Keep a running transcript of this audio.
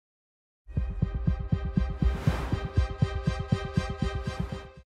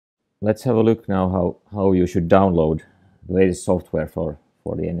let's have a look now how you should download the latest software for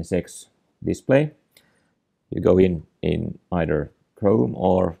the NSX display. You go in either Chrome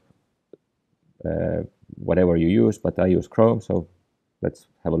or whatever you use, but I use Chrome, so let's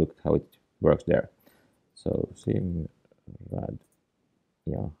have a look how it works there. So SIMRAD,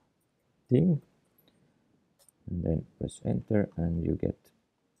 yeah, thing, and then press enter and you get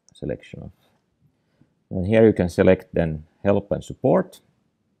a selection of, and here you can select then help and support,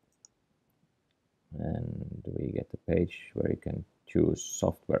 and we get a page where you can choose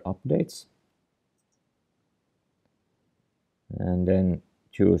software updates and then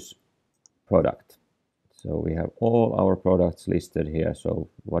choose product. So we have all our products listed here, so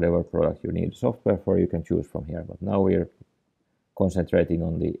whatever product you need software for, you can choose from here, but now we're concentrating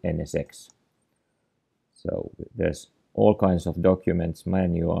on the NSX. So there's all kinds of documents,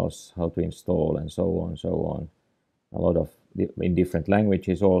 manuals, how to install, and so on, so on. A lot of in different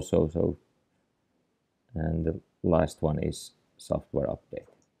languages also. So, and the last one is software update.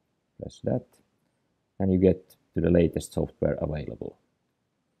 Press that, and you get to the latest software available.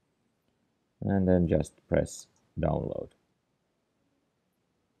 And then just press download.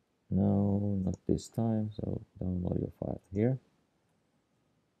 No, not this time. So download your file here,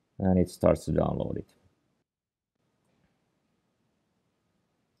 and it starts to download it.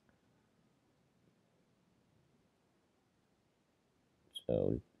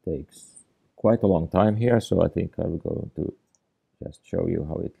 So it takes quite a long time here, so I think I'm going to just show you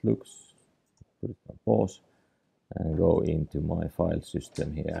how it looks. Put it on pause and go into my file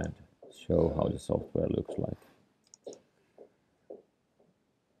system here and show how the software looks like.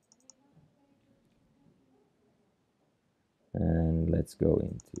 And let's go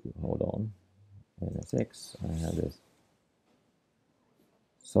into, hold on, NSX. I have this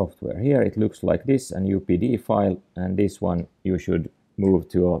software here. It looks like this, an UPD file, and this one you should move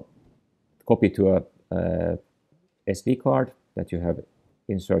to a copy to a SD card that you have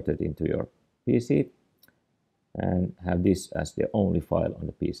inserted into your PC, and have this as the only file on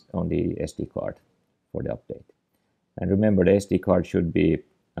the PC, on the SD card for the update. And remember, the SD card should be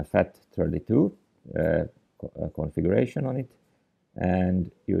a FAT32 configuration on it,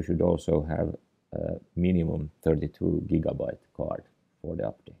 and you should also have a minimum 32 gigabyte card for the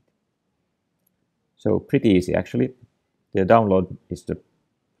update. So pretty easy actually. The download is the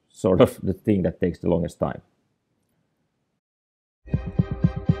sort of the thing that takes the longest time.